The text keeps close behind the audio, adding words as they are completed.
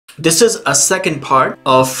This is a second part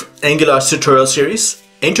of Angular's tutorial series,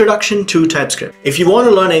 Introduction to TypeScript. If you want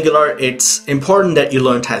to learn Angular, it's important that you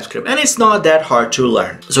learn TypeScript, and it's not that hard to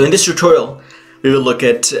learn. So in this tutorial, we will look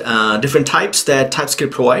at different types that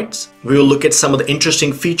TypeScript provides. We will look at some of the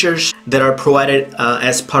interesting features that are provided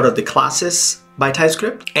as part of the classes by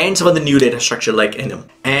TypeScript, and some of the new data structure like enum.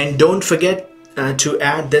 And don't forget to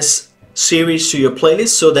add this series to your playlist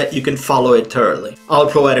so that you can follow it thoroughly. I'll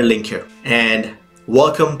provide a link here. And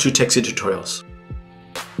welcome to techsith Tutorials.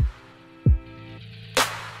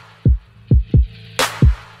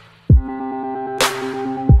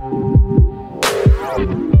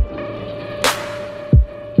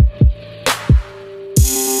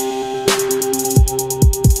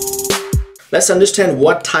 Let's understand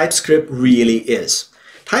what TypeScript really is.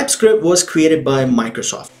 TypeScript was created by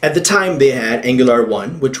Microsoft. At the time, they had Angular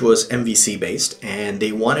 1, which was MVC based, and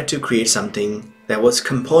they wanted to create something that was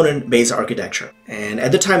component-based architecture. And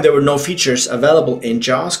at the time, there were no features available in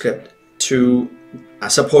JavaScript to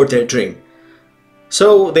support their dream.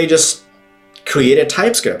 So they just created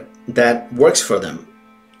TypeScript that works for them,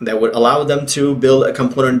 that would allow them to build a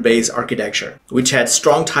component-based architecture, which had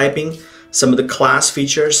strong typing, some of the class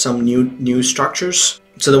features, some new structures.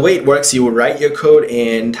 So the way it works, you would write your code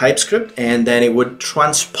in TypeScript and then it would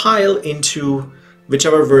transpile into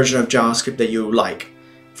whichever version of JavaScript that you like.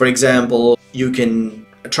 For example, you can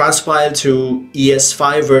transpile to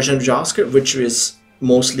ES5 version of JavaScript, which is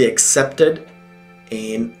mostly accepted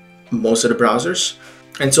in most of the browsers.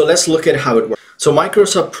 And so let's look at how it works. So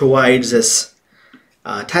Microsoft provides this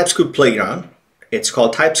TypeScript playground. It's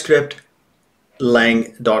called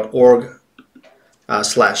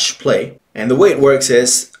typescriptlang.org/play. And the way it works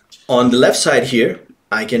is, on the left side here,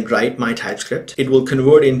 I can write my TypeScript. It will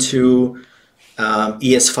convert into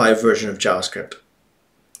ES5 version of JavaScript.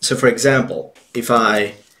 So for example, if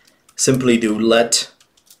I simply do let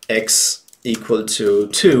x equal to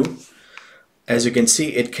 2, as you can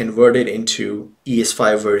see, it converted into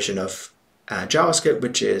ES5 version of JavaScript,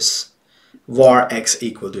 which is var x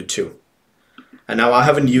equal to 2. And now I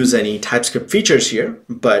haven't used any TypeScript features here,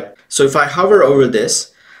 but so if I hover over this,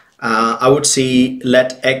 I would see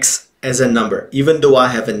let x as a number. Even though I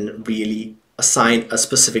haven't really assigned a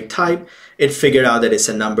specific type, it figured out that it's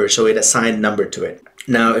a number, so it assigned number to it.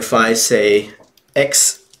 Now if I say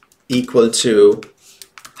x equal to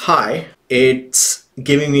high, it's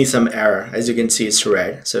giving me some error. As you can see, it's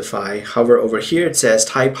red. So if I hover over here, it says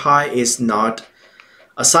type high is not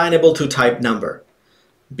assignable to type number.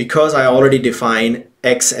 Because I already defined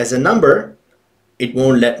x as a number, it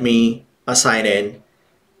won't let me assign in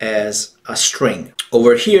as a string.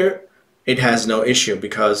 Over here, it has no issue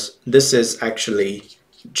because this is actually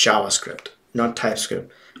JavaScript, not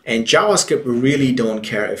TypeScript. And JavaScript really don't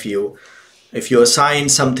care if you assign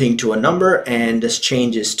something to a number and this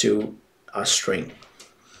changes to a string.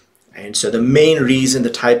 And so the main reason the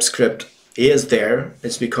TypeScript is there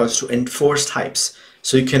is because to enforce types.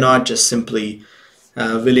 So you cannot just simply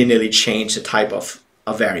willy-nilly change the type of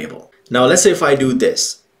a variable. Now let's say if I do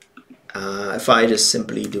this. If I just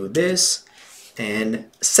simply do this and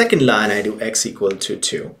second line I do x equal to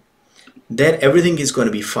 2, then everything is going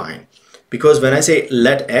to be fine. Because when I say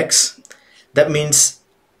let x, that means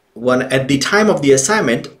when at the time of the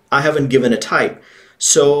assignment I haven't given a type.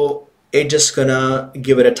 So it's just gonna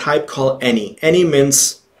give it a type called any. Any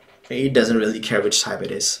means it doesn't really care which type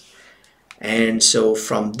it is. And so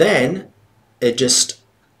from then the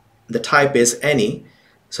type is any.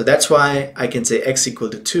 So that's why I can say x equal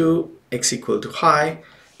to 2, x equal to high,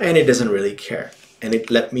 and it doesn't really care. And it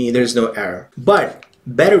let me, there's no error. But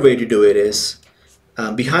better way to do it is,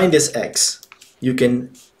 behind this x, you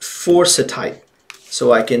can force a type.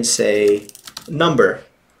 So I can say number.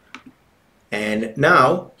 And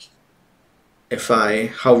now, if I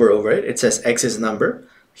hover over it, it says x is number.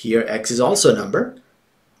 Here x is also a number.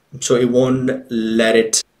 So it won't let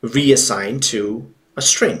it reassign to a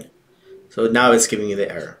string. So now it's giving you the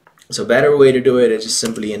error. So better way to do it is just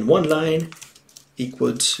simply in one line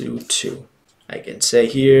equal to 2. I can say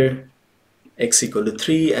here x equal to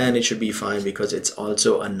 3 and it should be fine because it's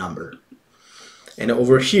also a number. And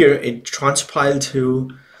over here it transpiled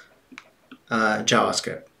to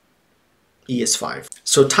JavaScript ES5.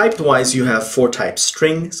 So type wise you have 4 types: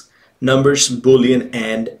 strings, numbers, boolean,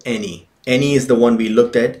 and any. Any is the one we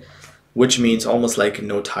looked at, which means almost like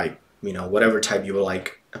no type, whatever type you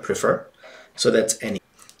like prefer. So that's any.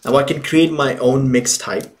 Now I can create my own mixed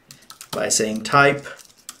type by saying type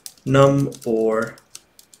num or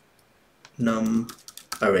num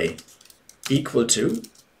array equal to,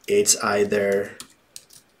 it's either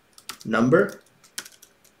number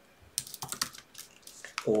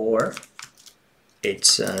or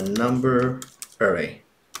it's a number array.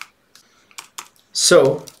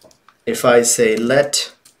 So if I say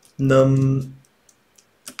let num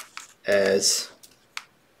as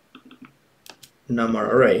number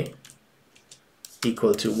array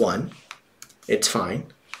equal to 1, it's fine.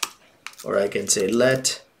 Or I can say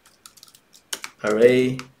let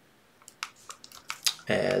array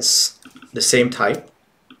as the same type,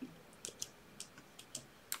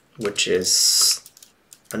 which is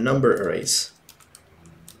a number arrays.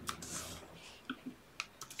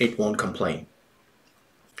 It won't complain.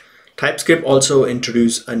 TypeScript also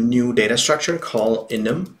introduced a new data structure called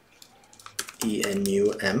enum,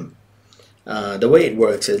 E-N-U-M. The way it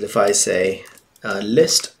works is if I say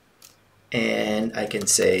list, and I can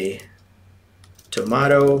say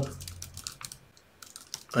tomato,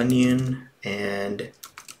 onion, and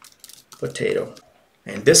potato.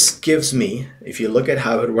 And this gives me, if you look at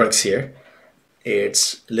how it works here,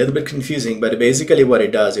 it's a little bit confusing, but basically what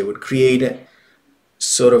it does, it would create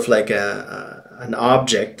sort of like an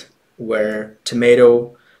object where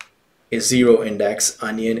tomato is 0 index,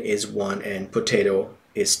 onion is 1, and potato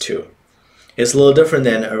is 2. It's a little different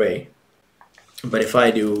than array, but if I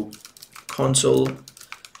do console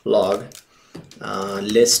log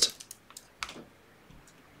list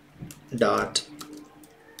dot,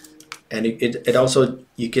 and it also,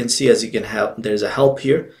 you can see, as you can help, there's a help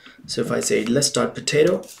here. So if I say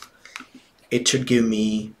list.potato, it should give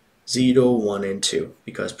me 0, 1, and 2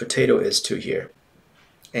 because potato is 2 here,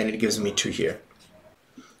 and it gives me 2 here.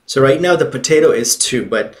 So right now the potato is 2,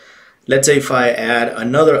 but let's say if I add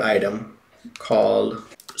another item called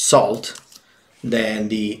salt, then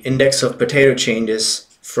the index of potato changes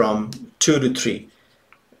from 2 to 3,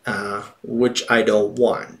 which I don't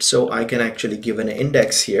want. So I can actually give an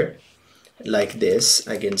index here like this.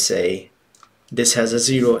 I can say this has a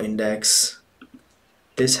 0 index,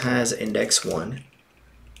 this has index 1,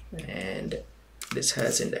 and this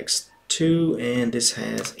has index 2, and this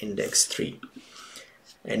has index 3.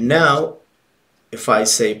 And now if I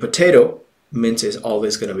say potato, mint is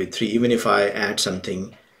always going to be 3, even if I add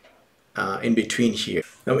something in between here.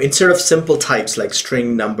 Now instead of simple types like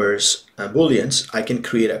string, numbers, booleans, I can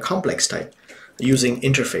create a complex type using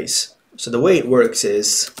interface. So the way it works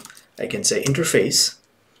is I can say interface,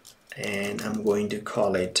 and I'm going to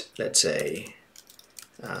call it, let's say,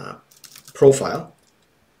 profile.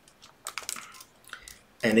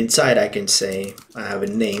 And inside I can say I have a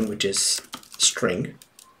name, which is string,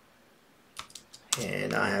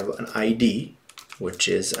 and I have an ID, which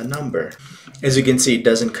is a number. As you can see, it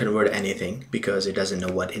doesn't convert anything because it doesn't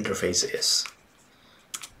know what interface is,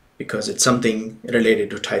 because it's something related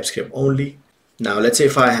to TypeScript only. Now let's say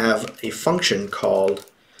if I have a function called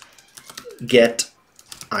get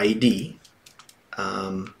ID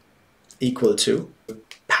equal to,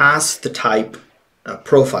 pass the type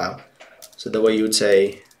profile. So the way you would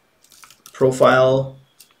say profile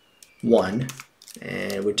 1,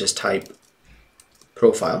 and we just type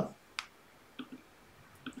profile,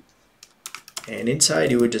 and inside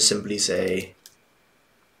you would just simply say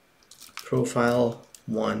profile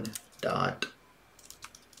 1 dot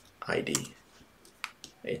ID.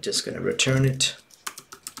 It's just going to return it.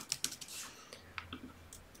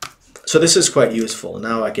 So this is quite useful.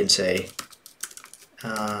 Now I can say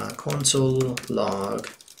console log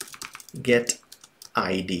get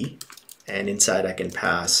ID, and inside I can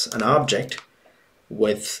pass an object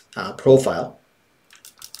with profile,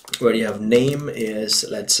 where you have name is,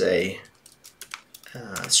 let's say,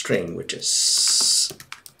 string, which is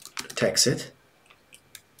techsith,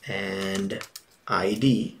 and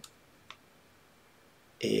ID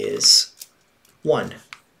is 1.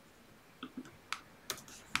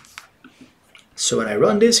 So when I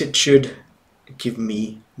run this, it should give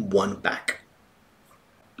me 1 back.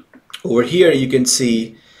 Over here you can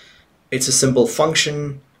see it's a simple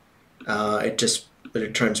function. It just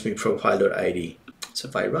returns me profile.id. So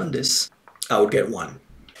if I run this, I would get 1.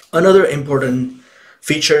 Another important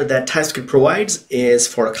feature that TypeScript provides is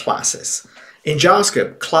for classes. In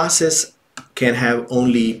JavaScript, classes can have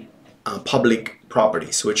only public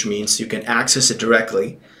properties, which means you can access it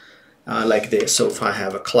directly like this. So if I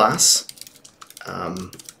have a class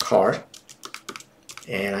car,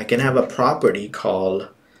 and I can have a property called,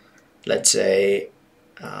 let's say,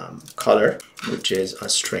 color, which is a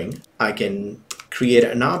string. I can create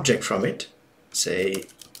an object from it, say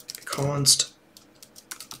const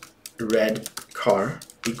red car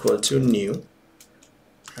equal to new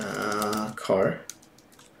car,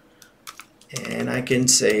 and I can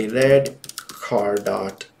say red car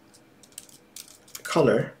dot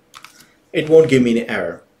color. It won't give me an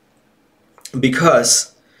error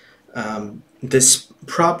because this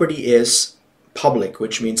property is public,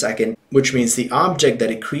 which means the object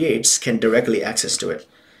that it creates can directly access to it.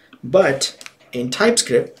 But in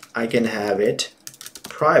TypeScript, I can have it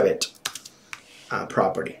private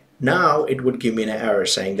property. Now it would give me an error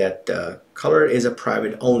saying that color is a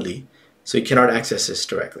private only, so you cannot access this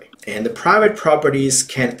directly. And the private properties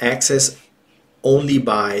can access only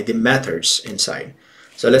by the methods inside.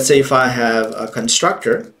 So let's say if I have a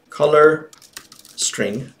constructor, color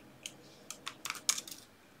string,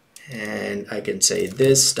 and I can say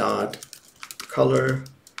this dot color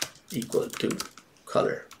equal to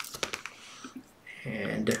color,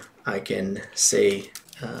 and I can say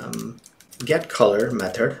get color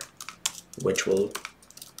method, which will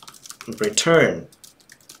return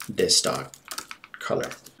this dot color.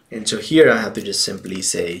 And so here I have to just simply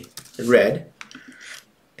say red,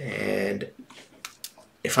 and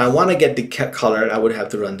if I want to get the color, I would have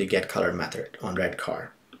to run the get color method on red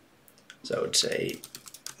car. So I would say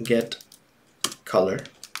get color,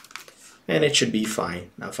 and it should be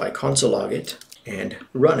fine. Now if I console log it and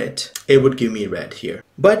run it, it would give me red here.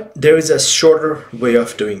 But there is a shorter way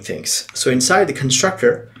of doing things. So inside the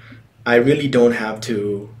constructor, I really don't have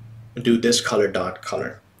to do this color dot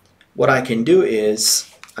color. What I can do is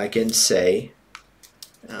I can say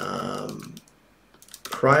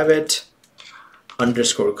private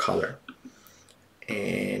underscore color,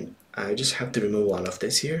 and I just have to remove all of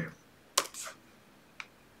this here.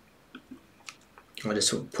 I'll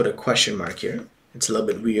just put a question mark here. It's a little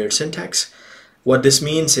bit weird syntax. What this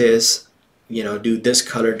means is, you know, do this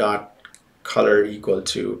color dot color equal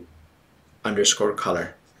to underscore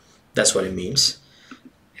color. That's what it means.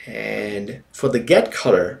 And for the get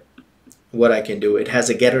color, what I can do, it has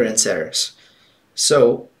a getter and setters.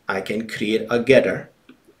 So I can create a getter,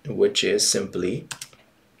 which is simply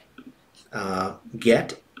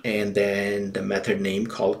get and then the method name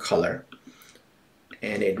called color,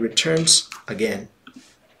 and it returns again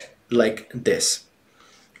like this,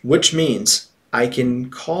 which means I can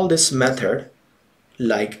call this method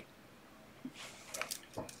like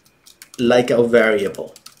a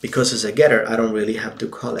variable. Because it's a getter, I don't really have to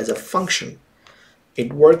call as a function.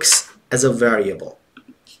 It works as a variable,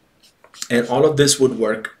 and all of this would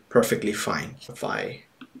work perfectly fine. If I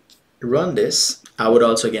run this, I would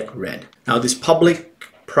also get red. Now this public,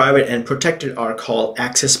 private, and protected are called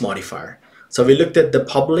access modifier. So we looked at the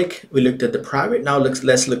public, we looked at the private, now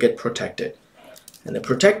let's look at protected. And the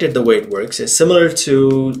protected, the way it works is similar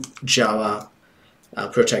to Java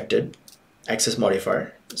protected access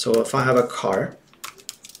modifier. So if I have a car,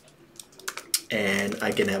 and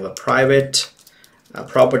I can have a private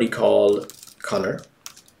property called color,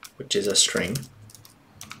 which is a string,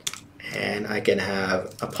 and I can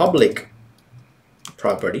have a public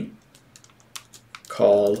property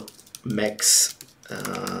called max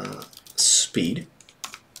speed,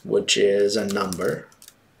 which is a number,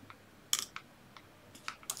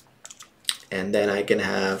 and then I can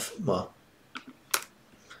have, well,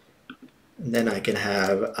 then I can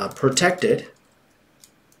have a protected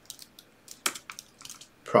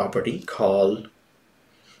property called,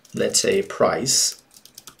 let's say, price,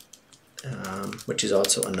 which is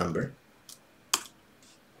also a number.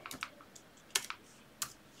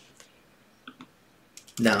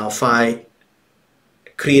 Now if I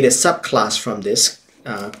create a subclass from this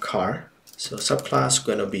car, so subclass is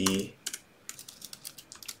going to be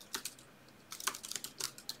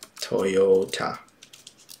Toyota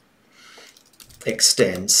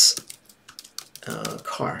extends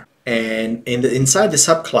car. And inside the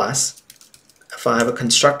subclass, if I have a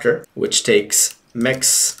constructor which takes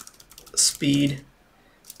max speed,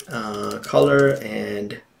 color,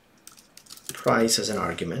 and price as an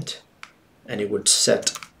argument, and it would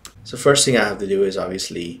set. So first thing I have to do is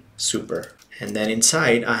obviously super, and then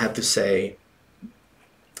inside I have to say,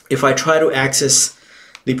 if I try to access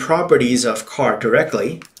the properties of car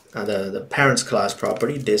directly, the parents class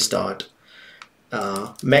property, this dot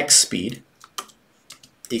max speed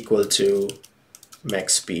equal to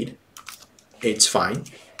max speed, it's fine.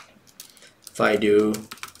 If I do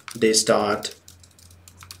this dot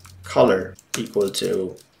color equal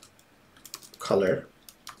to color,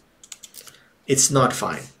 it's not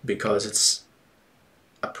fine because it's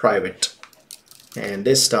a private. And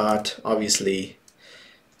this dot, obviously,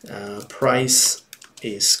 price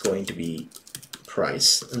is going to be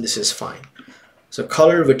price, and this is fine. So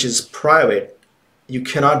color, which is private, you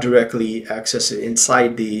cannot directly access it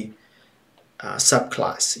inside the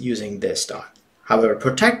subclass using this dot. However,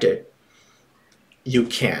 protected, you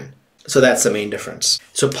can. So that's the main difference.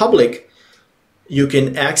 So public, you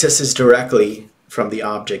can access this directly from the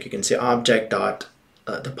object. You can say object dot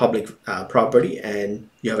the public property, and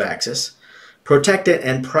you have access. Protected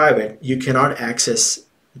and private, you cannot access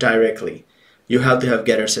directly. You have to have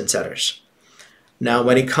getters and setters. Now,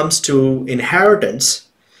 when it comes to inheritance,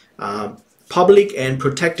 public and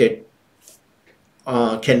protected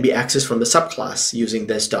can be accessed from the subclass using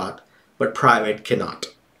this dot, but private cannot.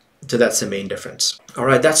 So that's the main difference. All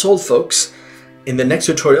right, that's all, folks. In the next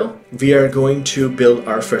tutorial, we are going to build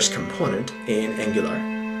our first component in Angular.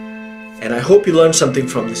 And I hope you learned something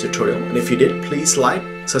from this tutorial. And if you did, please like,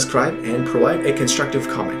 subscribe, and provide a constructive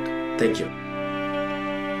comment. Thank you.